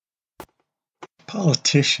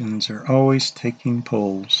Politicians are always taking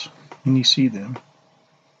polls, and you see them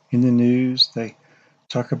in the news. They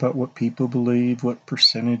talk about what people believe, what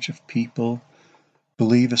percentage of people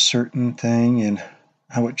believe a certain thing, and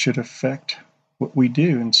how it should affect what we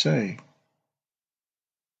do and say.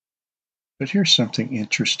 But here's something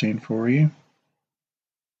interesting for you.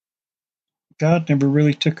 God never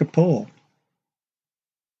really took a poll.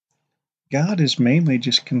 God is mainly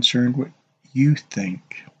just concerned what you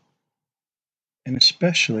think, and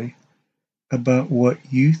especially about what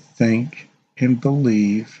you think and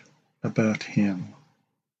believe about Him.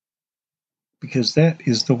 Because that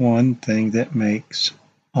is the one thing that makes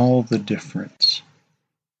all the difference.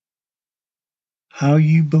 How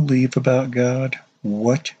you believe about God,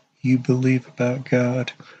 what you believe about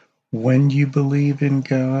God, when you believe in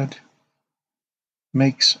God,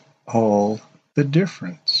 makes all the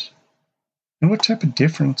difference. And what type of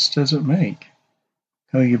difference does it make,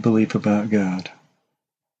 how you believe about God?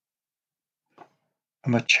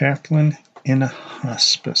 I'm a chaplain in a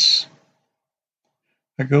hospice.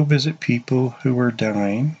 I go visit people who are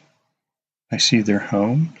dying. I see their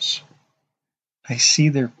homes. I see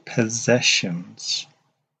their possessions.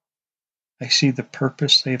 I see the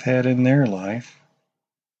purpose they've had in their life.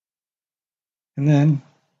 And then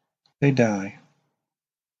they die.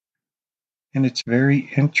 And it's very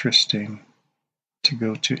interesting to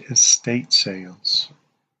go to estate sales,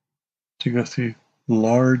 to go through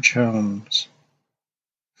large homes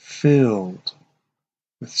filled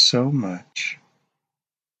with so much,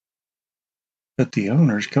 but the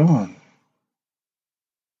owner's gone.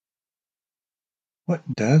 What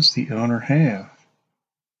does the owner have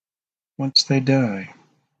once they die?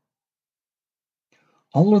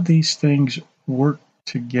 All of these things work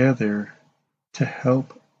together to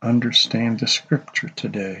help understand the scripture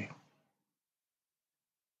today.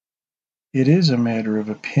 It is a matter of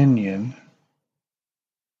opinion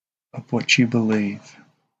of what you believe.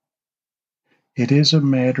 It is a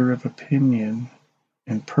matter of opinion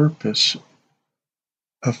and purpose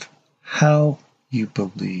of how you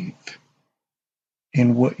believe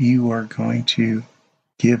and what you are going to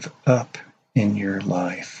give up in your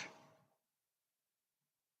life.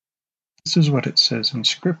 This is what it says in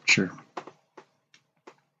Scripture.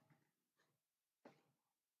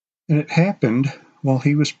 And it happened while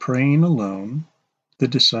he was praying alone, the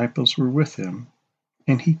disciples were with him,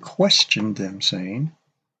 and he questioned them, saying,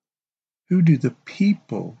 "Who do the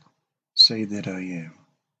people say that I am?"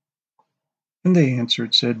 And they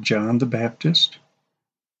answered, said, "John the Baptist,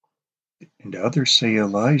 and others say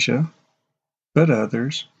Elijah, but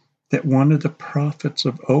others that one of the prophets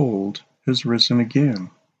of old has risen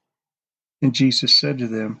again." And Jesus said to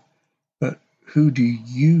them, "But who do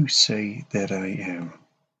you say that I am?"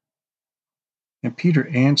 And Peter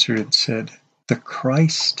answered and said, "The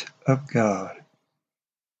Christ of God."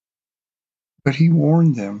 But he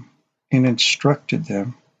warned them and instructed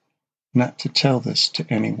them not to tell this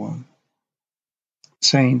to anyone,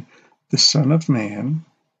 saying, "The Son of Man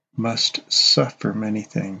must suffer many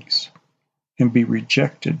things, and be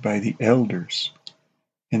rejected by the elders,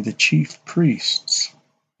 and the chief priests,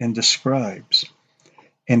 and the scribes,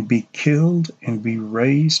 and be killed, and be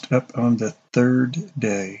raised up on the third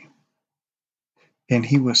day." And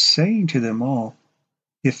he was saying to them all,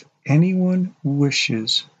 "If anyone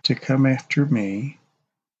wishes to come after me,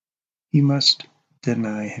 he must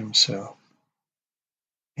deny himself,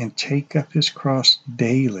 and take up his cross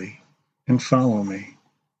daily, and follow me.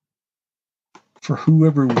 For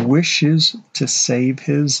whoever wishes to save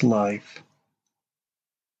his life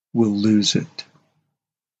will lose it.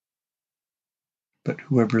 But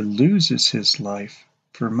whoever loses his life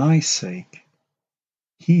for my sake,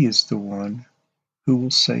 he is the one who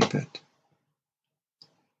will save it.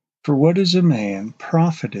 For what is a man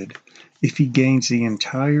profited if he gains the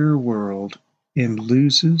entire world and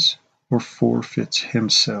loses or forfeits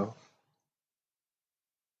himself?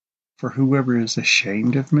 For whoever is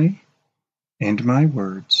ashamed of me and my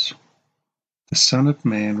words, the Son of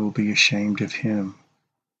Man will be ashamed of him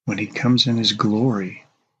when he comes in his glory,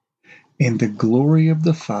 and the glory of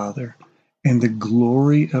the Father, and the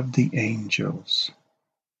glory of the angels.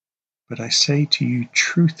 But I say to you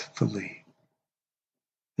truthfully,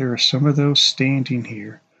 there are some of those standing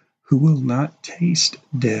here who will not taste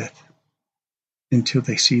death until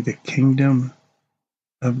they see the kingdom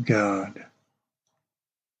of God."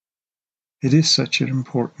 It is such an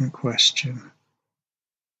important question.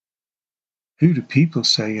 Who do people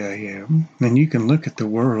say I am? And you can look at the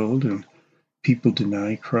world, and people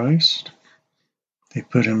deny Christ. They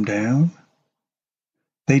put him down.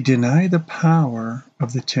 They deny the power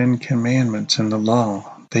of the Ten Commandments and the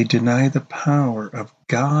law. They deny the power of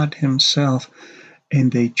God himself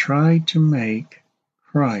And they tried to make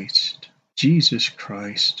Christ, Jesus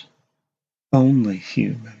Christ, only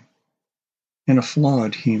human, and a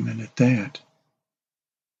flawed human at that.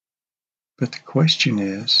 But the question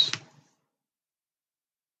is,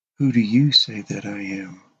 who do you say that I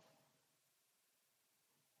am?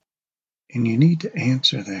 And you need to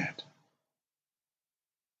answer that,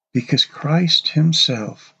 because Christ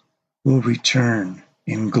himself will return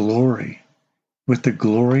in glory, with the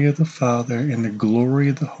glory of the Father and the glory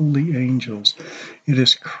of the holy angels. It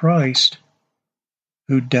is Christ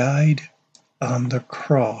who died on the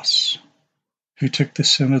cross, who took the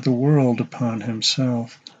sin of the world upon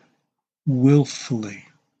himself willfully.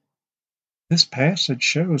 This passage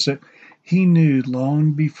shows that he knew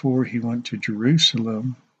long before he went to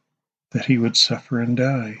Jerusalem that he would suffer and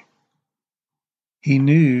die. He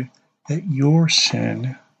knew that your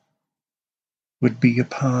sin would be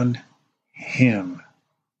upon him.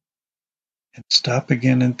 And stop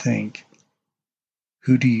again and think,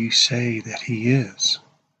 who do you say that he is?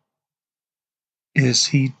 Is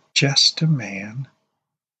he just a man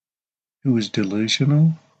who is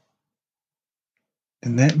delusional?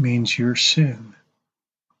 And that means your sin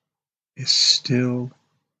is still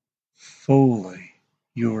fully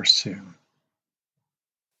your sin.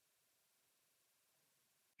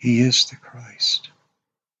 He is the Christ.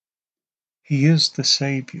 He is the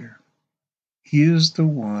Savior. He is the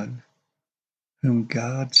one whom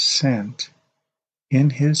God sent in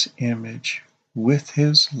his image with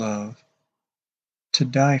his love to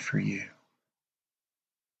die for you,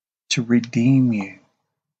 to redeem you,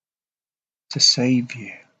 to save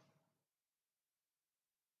you.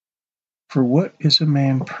 For what is a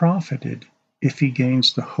man profited if he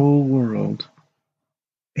gains the whole world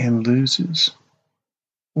and loses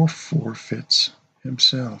or forfeits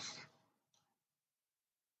himself?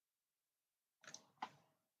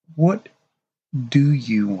 What do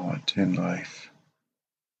you want in life?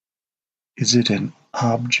 Is it an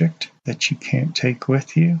object that you can't take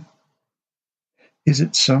with you? Is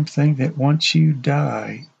it something that once you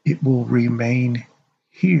die, it will remain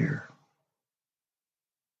here?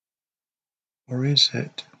 Or is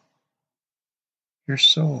it your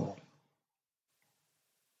soul?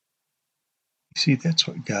 You see, that's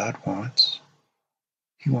what God wants.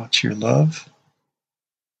 He wants your love,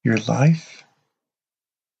 your life,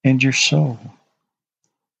 and your soul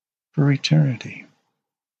for eternity.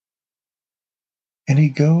 And he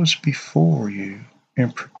goes before you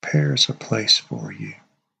and prepares a place for you.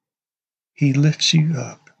 He lifts you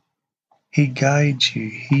up. He guides you.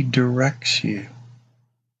 He directs you.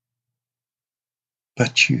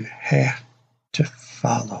 But you have to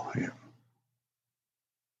follow him.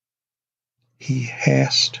 He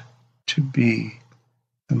has to be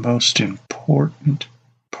the most important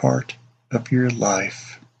part of your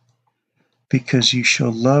life, because you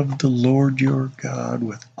shall love the Lord your God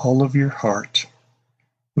with all of your heart,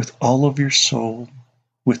 with all of your soul,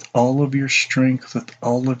 with all of your strength, with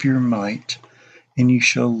all of your might, and you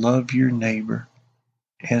shall love your neighbor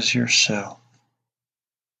as yourself.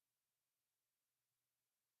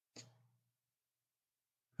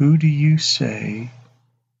 Who do you say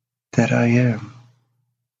that I am?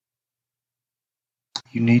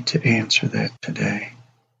 You need to answer that today.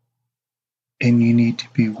 And you need to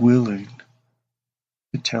be willing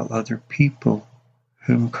to tell other people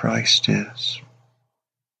whom Christ is.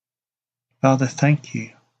 Father, thank you.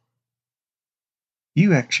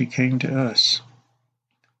 You actually came to us.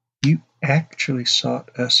 You actually sought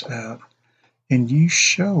us out. And you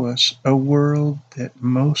show us a world that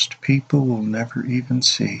most people will never even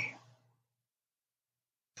see.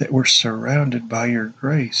 That we're surrounded by your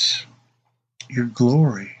grace, your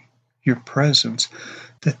glory, your presence,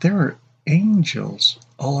 that there are angels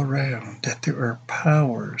all around, that there are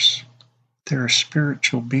powers, there are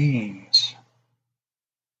spiritual beings,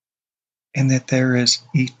 and that there is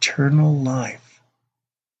eternal life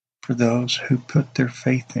for those who put their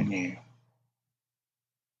faith in you.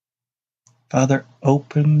 Father,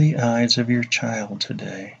 open the eyes of your child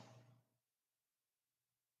today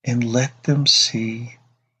and let them see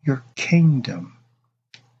your kingdom.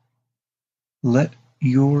 Let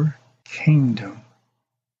your kingdom,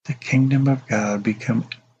 the kingdom of God, become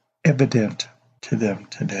evident to them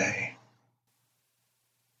today.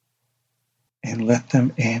 And let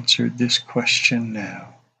them answer this question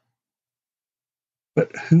now.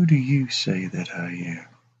 But who do you say that I am?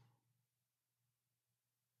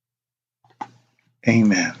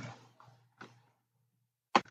 Amen.